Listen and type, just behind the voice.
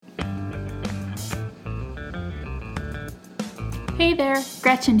Hey there,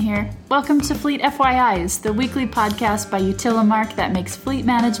 Gretchen here. Welcome to Fleet FYIs, the weekly podcast by Utilimark that makes fleet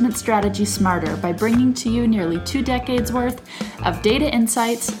management strategy smarter by bringing to you nearly 2 decades worth of data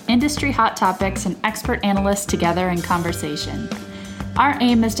insights, industry hot topics, and expert analysts together in conversation. Our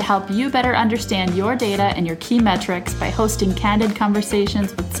aim is to help you better understand your data and your key metrics by hosting candid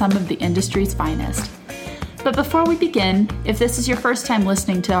conversations with some of the industry's finest. But before we begin, if this is your first time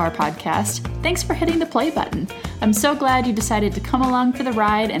listening to our podcast, thanks for hitting the play button. I'm so glad you decided to come along for the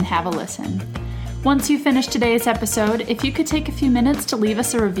ride and have a listen. Once you finish today's episode, if you could take a few minutes to leave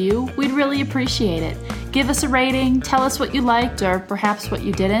us a review, we'd really appreciate it. Give us a rating, tell us what you liked or perhaps what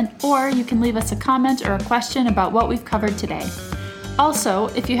you didn't, or you can leave us a comment or a question about what we've covered today. Also,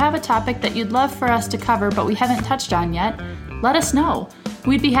 if you have a topic that you'd love for us to cover but we haven't touched on yet, let us know.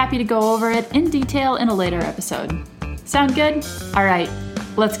 We'd be happy to go over it in detail in a later episode. Sound good? All right,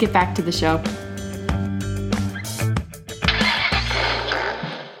 let's get back to the show.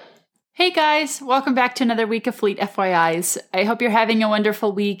 Hey guys, welcome back to another week of Fleet FYIs. I hope you're having a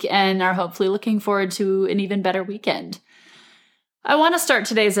wonderful week and are hopefully looking forward to an even better weekend. I want to start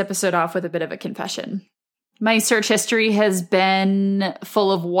today's episode off with a bit of a confession. My search history has been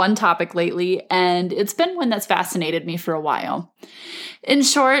full of one topic lately, and it's been one that's fascinated me for a while. In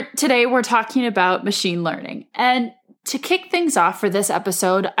short, today we're talking about machine learning. And to kick things off for this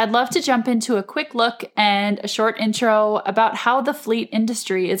episode, I'd love to jump into a quick look and a short intro about how the fleet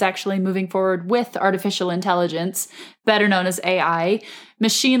industry is actually moving forward with artificial intelligence, better known as AI,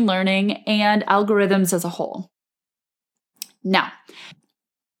 machine learning, and algorithms as a whole. Now,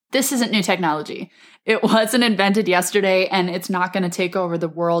 this isn't new technology. It wasn't invented yesterday, and it's not going to take over the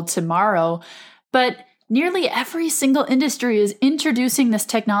world tomorrow. But nearly every single industry is introducing this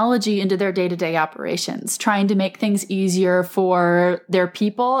technology into their day-to-day operations, trying to make things easier for their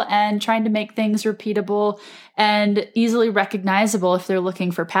people and trying to make things repeatable and easily recognizable if they're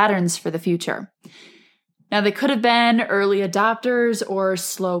looking for patterns for the future. Now, they could have been early adopters or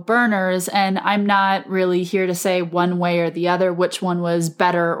slow burners, and I'm not really here to say one way or the other which one was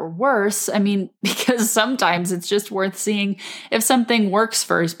better or worse. I mean, because sometimes it's just worth seeing if something works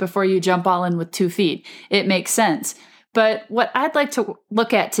first before you jump all in with 2 feet. It makes sense. But what I'd like to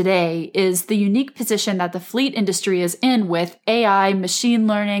look at today is the unique position that the fleet industry is in with AI, machine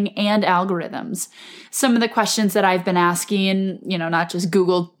learning, and algorithms. Some of the questions that I've been asking, not just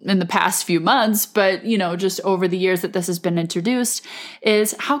Google in the past few months, but, just over the years that this has been introduced,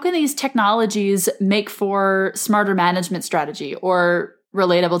 is how can these technologies make for smarter management strategy? Or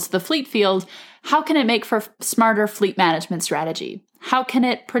relatable to the fleet field, how can it make for smarter fleet management strategy? How can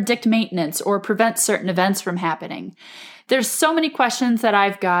it predict maintenance or prevent certain events from happening? There's so many questions that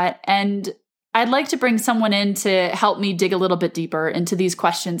I've got, and I'd like to bring someone in to help me dig a little bit deeper into these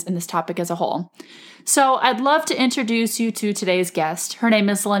questions and this topic as a whole. So I'd love to introduce you to today's guest. Her name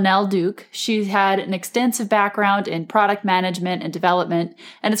is Linnell Duke. She's had an extensive background in product management and development,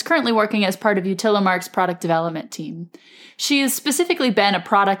 and is currently working as part of Utilimark's product development team. She has specifically been a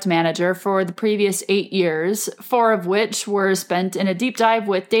product manager for the previous 8 years, 4 of which were spent in a deep dive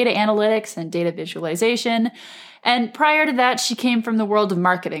with data analytics and data visualization. And prior to that, she came from the world of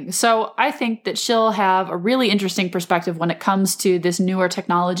marketing. So I think that she'll have a really interesting perspective when it comes to this newer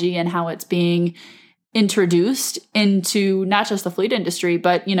technology and how it's being introduced into not just the fleet industry,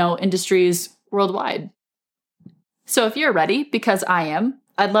 but, industries worldwide. So if you're ready, because I am,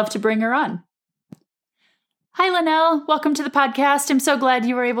 I'd love to bring her on. Hi, Linnell. Welcome to the podcast. I'm so glad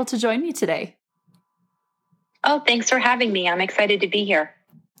you were able to join me today. Oh, thanks for having me. I'm excited to be here.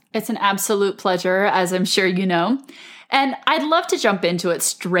 It's an absolute pleasure, as I'm sure you know. And I'd love to jump into it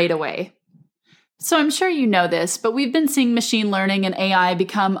straight away. So I'm sure you know this, but we've been seeing machine learning and AI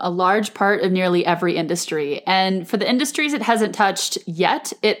become a large part of nearly every industry. And for the industries it hasn't touched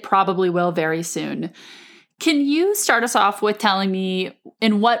yet, it probably will very soon. Can you start us off with telling me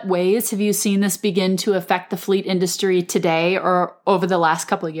in what ways have you seen this begin to affect the fleet industry today or over the last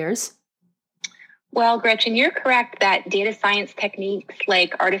couple of years? Well, Gretchen, you're correct that data science techniques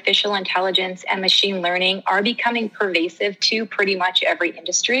like artificial intelligence and machine learning are becoming pervasive to pretty much every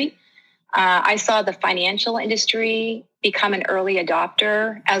industry. I saw the financial industry become an early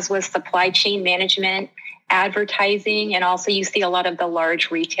adopter, as was supply chain management, advertising, and also you see a lot of the large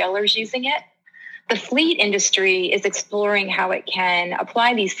retailers using it. The fleet industry is exploring how it can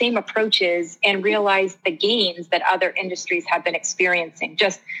apply these same approaches and realize the gains that other industries have been experiencing,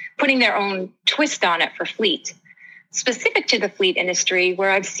 just putting their own twist on it for fleet. Specific to the fleet industry,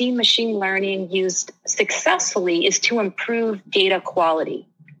 where I've seen machine learning used successfully is to improve data quality.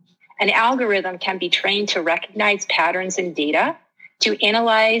 An algorithm can be trained to recognize patterns in data, to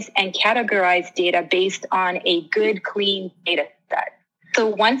analyze and categorize data based on a good, clean data set. So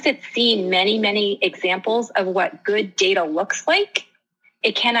once it's seen many, many examples of what good data looks like,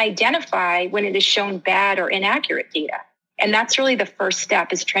 it can identify when it is shown bad or inaccurate data. And that's really the first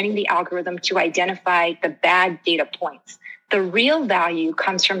step, is training the algorithm to identify the bad data points. The real value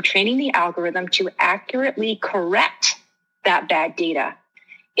comes from training the algorithm to accurately correct that bad data.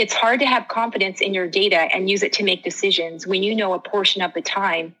 It's hard to have confidence in your data and use it to make decisions when you know a portion of the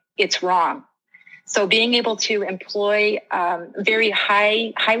time it's wrong. So being able to employ very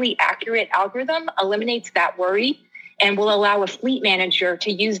highly accurate algorithm eliminates that worry and will allow a fleet manager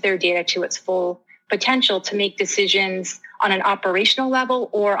to use their data to its full potential to make decisions on an operational level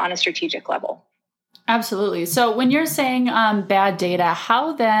or on a strategic level. Absolutely. So when you're saying bad data,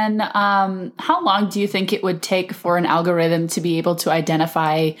 how long do you think it would take for an algorithm to be able to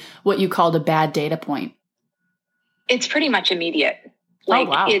identify what you called a bad data point? It's pretty much immediate.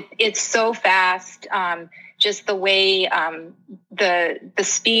 Wow. It's so fast. Just the way the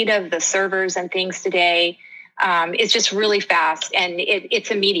speed of the servers and things today is just really fast, and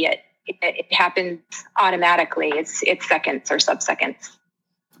it's immediate. It happens automatically. It's seconds or sub-seconds.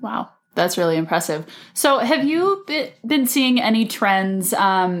 Wow. That's really impressive. So have you been seeing any trends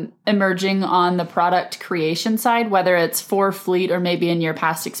emerging on the product creation side, whether it's for Fleet or maybe in your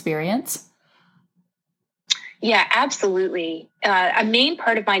past experience? Yeah, absolutely. A main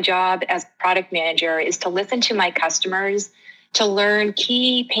part of my job as product manager is to listen to my customers, to learn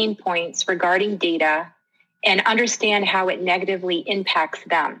key pain points regarding data and understand how it negatively impacts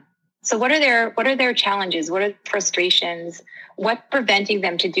them. So what are their challenges? What are their frustrations? What's preventing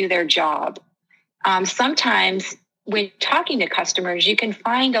them to do their job? Sometimes when talking to customers, you can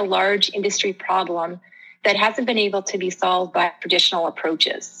find a large industry problem that hasn't been able to be solved by traditional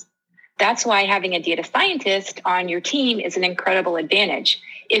approaches. That's why having a data scientist on your team is an incredible advantage.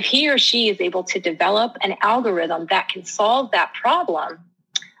 If he or she is able to develop an algorithm that can solve that problem,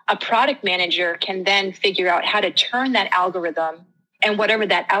 a product manager can then figure out how to turn that algorithm and whatever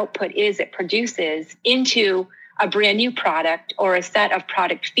that output is it produces into a brand new product or a set of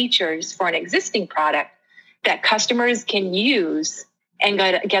product features for an existing product that customers can use and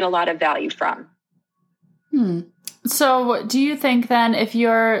get a lot of value from. So do you think then, if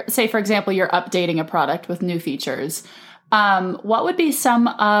you're, say, for example, you're updating a product with new features, what would be some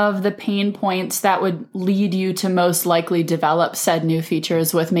of the pain points that would lead you to most likely develop said new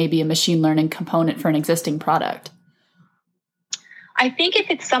features with maybe a machine learning component for an existing product? I think if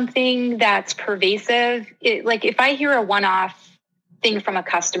it's something that's pervasive, like if I hear a one-off thing from a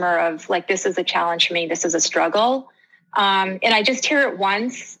customer of like, this is a challenge for me, this is a struggle, and I just hear it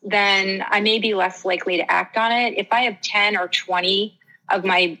once, then I may be less likely to act on it. If I have 10 or 20 of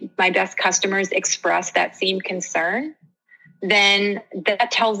my best customers express that same concern, then that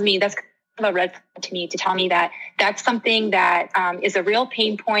tells me, that's a red flag to me, to tell me that that's something that is a real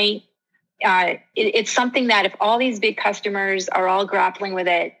pain point. It's something that if all these big customers are all grappling with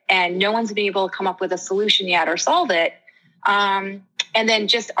it and no one's been able to come up with a solution yet or solve it, and then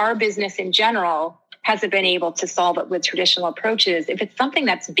just our business in general hasn't been able to solve it with traditional approaches, if it's something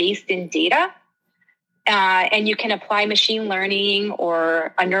that's based in data and you can apply machine learning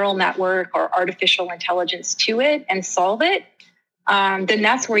or a neural network or artificial intelligence to it and solve it, then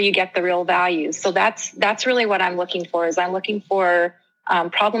that's where you get the real value. So that's really what I'm looking for. Is I'm looking for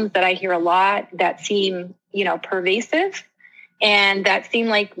problems that I hear a lot that seem, pervasive, and that seem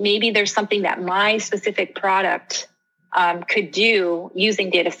like maybe there's something that my specific product could do using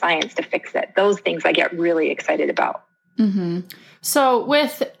data science to fix it. Those things I get really excited about. Mm-hmm. So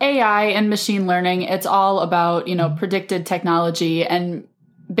with AI and machine learning, it's all about, predicted technology and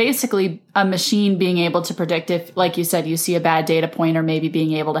basically a machine being able to predict if, like you said, you see a bad data point, or maybe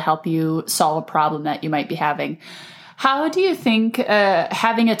being able to help you solve a problem that you might be having. How do you think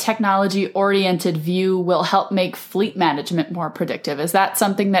having a technology-oriented view will help make fleet management more predictive? Is that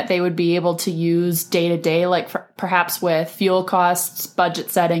something that they would be able to use day to day, like perhaps with fuel costs, budget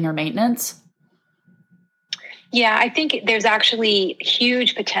setting, or maintenance? Yeah, I think there's actually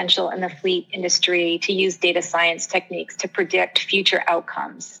huge potential in the fleet industry to use data science techniques to predict future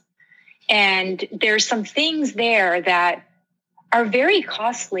outcomes. And there's some things there that are very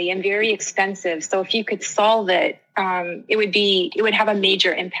costly and very expensive. So if you could solve it, it would have a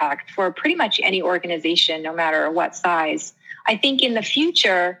major impact for pretty much any organization, no matter what size. I think in the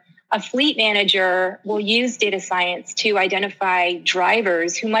future, a fleet manager will use data science to identify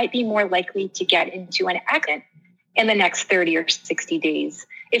drivers who might be more likely to get into an accident in the next 30 or 60 days.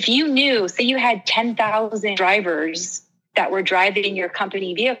 If you knew, say you had 10,000 drivers that were driving your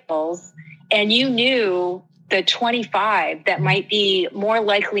company vehicles, and you knew the 25 that might be more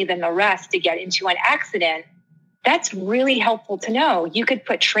likely than the rest to get into an accident, that's really helpful to know. You could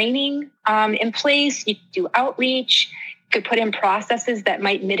put training in place. You could do outreach. You could put in processes that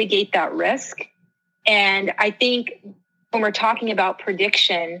might mitigate that risk. And I think when we're talking about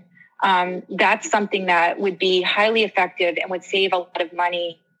prediction, that's something that would be highly effective and would save a lot of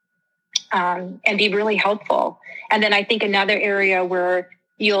money and be really helpful. And then I think another area where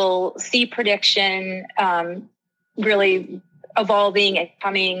you'll see prediction really evolving and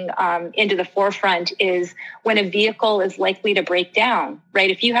coming into the forefront is when a vehicle is likely to break down,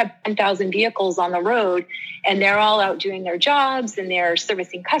 right? If you have 10,000 vehicles on the road and they're all out doing their jobs and they're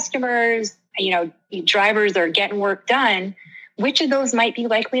servicing customers, drivers are getting work done, which of those might be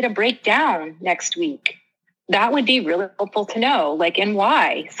likely to break down next week? That would be really helpful to know, and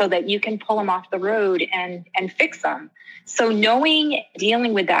why, so that you can pull them off the road and fix them. So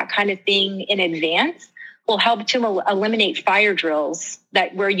dealing with that kind of thing in advance will help to eliminate fire drills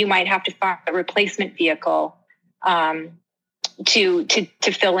where you might have to find a replacement vehicle to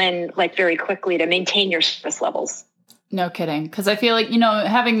fill in very quickly to maintain your service levels. No kidding. Because I feel like,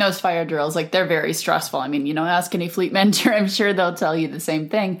 having those fire drills, they're very stressful. I mean, ask any fleet mentor, I'm sure they'll tell you the same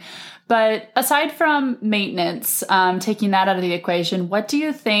thing. But aside from maintenance, taking that out of the equation, what do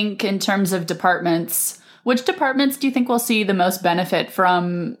you think in terms of departments? Which departments do you think will see the most benefit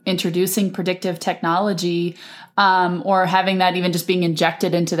from introducing predictive technology or having that even just being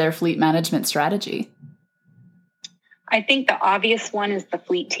injected into their fleet management strategy? I think the obvious one is the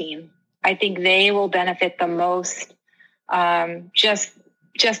fleet team. I think they will benefit the most.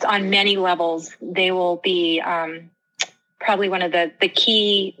 Just on many levels, they will be probably one of the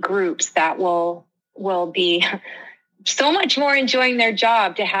key groups that will be so much more enjoying their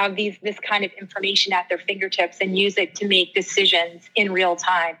job to have this kind of information at their fingertips and use it to make decisions in real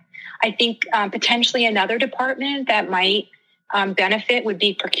time. I think potentially another department that might benefit would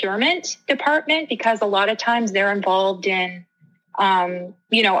be procurement department, because a lot of times they're involved in,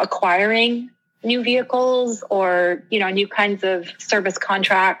 acquiring new vehicles or, new kinds of service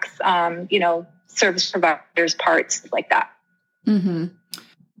contracts, service providers, parts like that. Mm-hmm.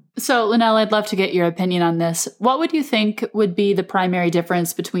 So, Lynelle, I'd love to get your opinion on this. What would you think would be the primary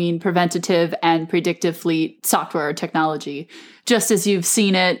difference between preventative and predictive fleet software or technology, just as you've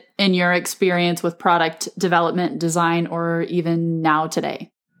seen it in your experience with product development, design, or even now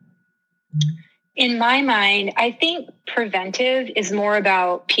today? In my mind, I think preventive is more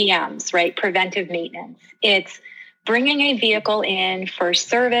about PMs, right? Preventive maintenance. It's bringing a vehicle in for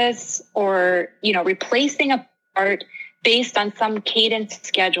service or, replacing a part based on some cadence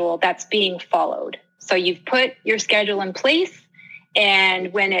schedule that's being followed. So you've put your schedule in place,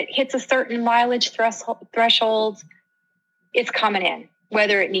 and when it hits a certain mileage threshold, it's coming in,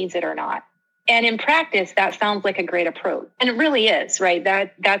 whether it needs it or not. And in practice, that sounds like a great approach. And it really is, right?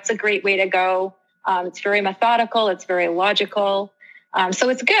 That's a great way to go. It's very methodical. It's very logical. So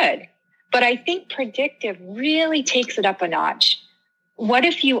it's good. But I think predictive really takes it up a notch. What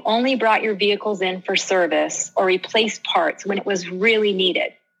if you only brought your vehicles in for service or replaced parts when it was really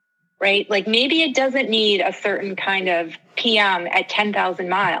needed, right? Maybe it doesn't need a certain kind of PM at 10,000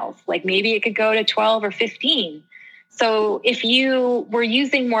 miles. Maybe it could go to 12 or 15. So if you were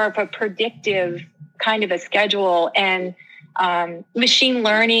using more of a predictive kind of a schedule and machine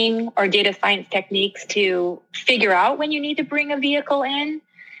learning or data science techniques to figure out when you need to bring a vehicle in,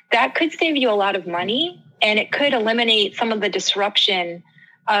 that could save you a lot of money, and it could eliminate some of the disruption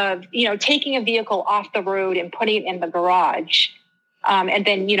of, taking a vehicle off the road and putting it in the garage, and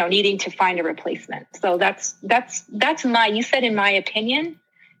then, needing to find a replacement. So that's you said in my opinion,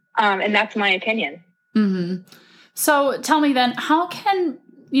 and that's my opinion. Mm-hmm. So tell me then, how can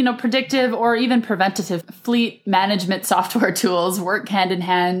predictive or even preventative fleet management software tools work hand in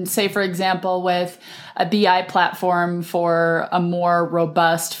hand, say, for example, with a BI platform for a more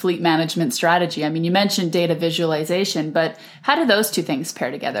robust fleet management strategy? I mean, you mentioned data visualization, but how do those two things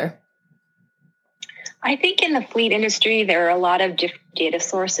pair together? I think in the fleet industry, there are a lot of different data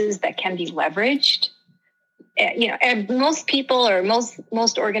sources that can be leveraged. And most people or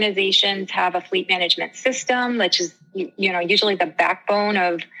most organizations have a fleet management system, which is, usually the backbone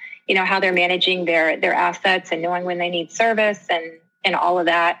of, how they're managing their assets and knowing when they need service and all of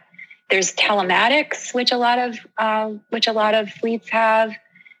that. There's telematics, which a lot of fleets have.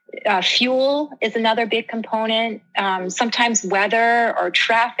 Fuel is another big component. Sometimes weather or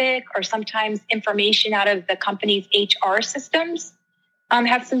traffic, or sometimes information out of the company's HR systems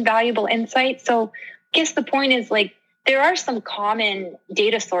have some valuable insights. So I guess the point is, there are some common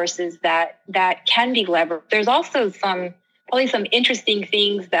data sources that can be leveraged. There's also probably some interesting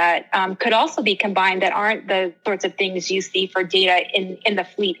things that could also be combined that aren't the sorts of things you see for data in the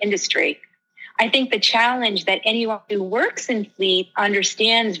fleet industry. I think the challenge that anyone who works in fleet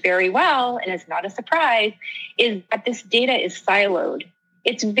understands very well, and it's not a surprise, is that this data is siloed.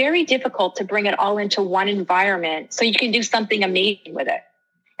 It's very difficult to bring it all into one environment so you can do something amazing with it.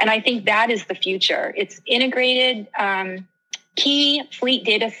 And I think that is the future. It's integrated key fleet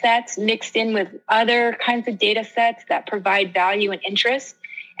data sets mixed in with other kinds of data sets that provide value and interest.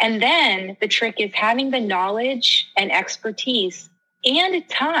 And then the trick is having the knowledge and expertise and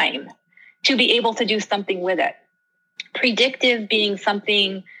time to be able to do something with it. Predictive being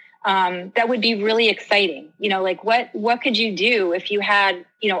something that would be really exciting. Like what could you do if you had,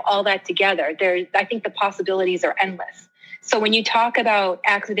 all that together? I think the possibilities are endless. So when you talk about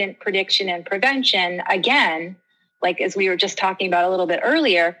accident prediction and prevention, again, like as we were just talking about a little bit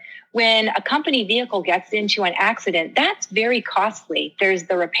earlier, when a company vehicle gets into an accident, that's very costly. There's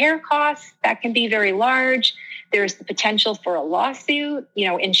the repair costs that can be very large. There's the potential for a lawsuit.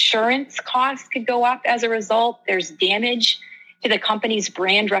 Insurance costs could go up as a result. There's damage to the company's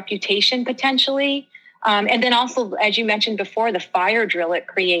brand reputation potentially. And then also, as you mentioned before, the fire drill it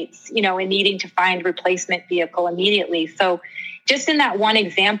creates, in needing to find replacement vehicle immediately. So just in that one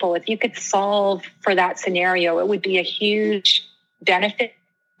example, if you could solve for that scenario, it would be a huge benefit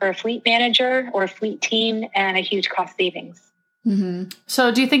for a fleet manager or a fleet team and a huge cost savings. Mm-hmm.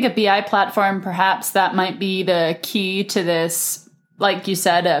 So do you think a BI platform, perhaps that might be the key to this, like you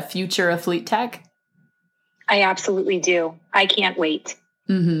said, a future of fleet tech? I absolutely do. I can't wait.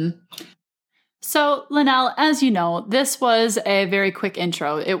 Mm-hmm. So, Lynelle, as you know, this was a very quick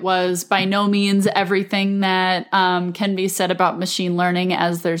intro. It was by no means everything that can be said about machine learning,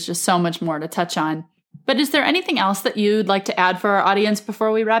 as there's just so much more to touch on. But is there anything else that you'd like to add for our audience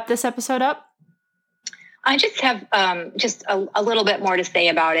before we wrap this episode up? I just have just a little bit more to say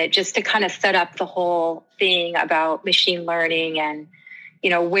about it, just to kind of set up the whole thing about machine learning and,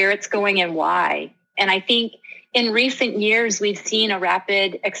 where it's going and why. And I think in recent years, we've seen a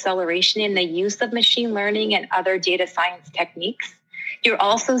rapid acceleration in the use of machine learning and other data science techniques. You're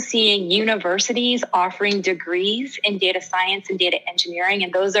also seeing universities offering degrees in data science and data engineering,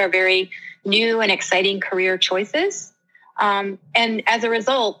 and those are very new and exciting career choices. And as a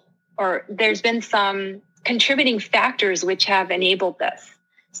result, there's been some contributing factors which have enabled this.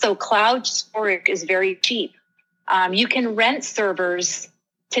 So cloud storage is very cheap. You can rent servers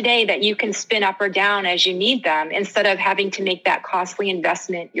today that you can spin up or down as you need them instead of having to make that costly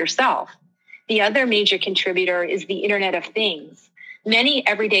investment yourself. The other major contributor is the Internet of Things. Many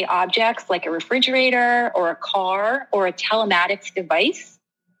everyday objects like a refrigerator or a car or a telematics device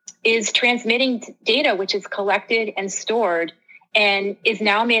is transmitting data which is collected and stored and is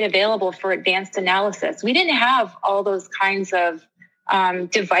now made available for advanced analysis. We didn't have all those kinds of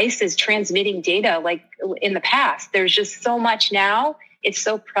devices transmitting data like in the past. There's just so much now. It's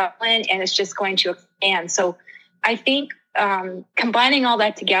so prevalent and it's just going to expand. So I think combining all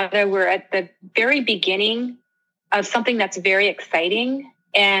that together, we're at the very beginning of something that's very exciting.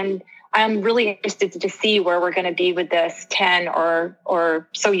 And I'm really interested to see where we're going to be with this 10 or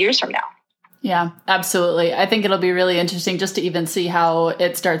so years from now. Yeah, absolutely. I think it'll be really interesting just to even see how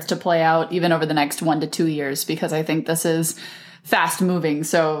it starts to play out even over the next 1 to 2 years, because I think this is fast moving.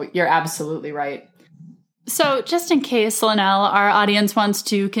 So you're absolutely right. So just in case, Lynelle, our audience wants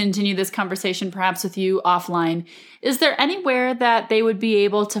to continue this conversation perhaps with you offline, is there anywhere that they would be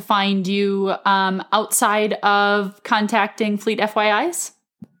able to find you outside of contacting Fleet FYIs?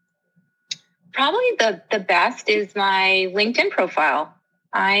 Probably the best is my LinkedIn profile.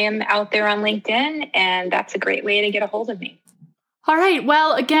 I am out there on LinkedIn, and that's a great way to get a hold of me. All right.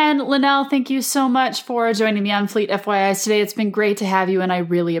 Well, again, Lynelle, thank you so much for joining me on Fleet FYIs today. It's been great to have you, and I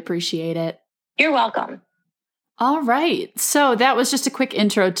really appreciate it. You're welcome. All right. So that was just a quick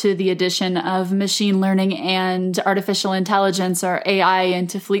intro to the addition of machine learning and artificial intelligence, or AI,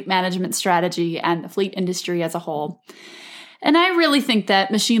 into fleet management strategy and the fleet industry as a whole. And I really think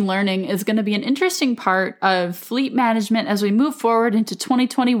that machine learning is going to be an interesting part of fleet management as we move forward into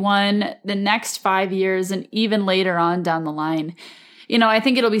 2021, the next 5 years, and even later on down the line. I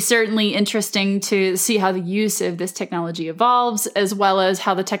think it'll be certainly interesting to see how the use of this technology evolves, as well as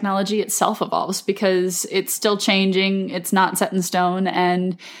how the technology itself evolves, because it's still changing. It's not set in stone.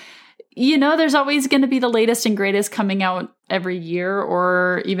 And, there's always going to be the latest and greatest coming out every year,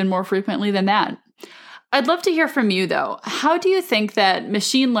 or even more frequently than that. I'd love to hear from you, though. How do you think that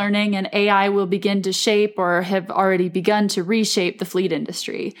machine learning and AI will begin to shape, or have already begun to reshape, the fleet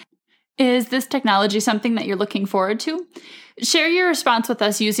industry? Is this technology something that you're looking forward to? Share your response with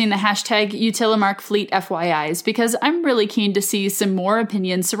us using the hashtag #UtilimarkFleetFYIs, because I'm really keen to see some more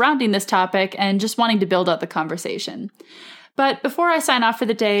opinions surrounding this topic and just wanting to build out the conversation. But before I sign off for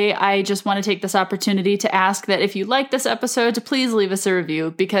the day, I just want to take this opportunity to ask that if you like this episode, to please leave us a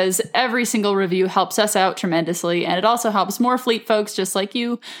review, because every single review helps us out tremendously, and it also helps more fleet folks just like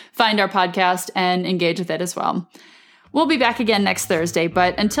you find our podcast and engage with it as well. We'll be back again next Thursday,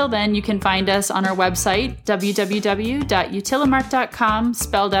 but until then, you can find us on our website, www.utilimarc.com,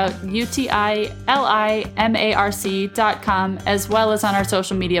 spelled out UTILIMARC.com, as well as on our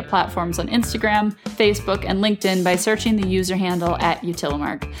social media platforms on Instagram, Facebook, and LinkedIn by searching the user handle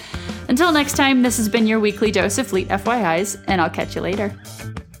 @Utilimarc. Until next time, this has been your weekly dose of Fleet FYIs, and I'll catch you later.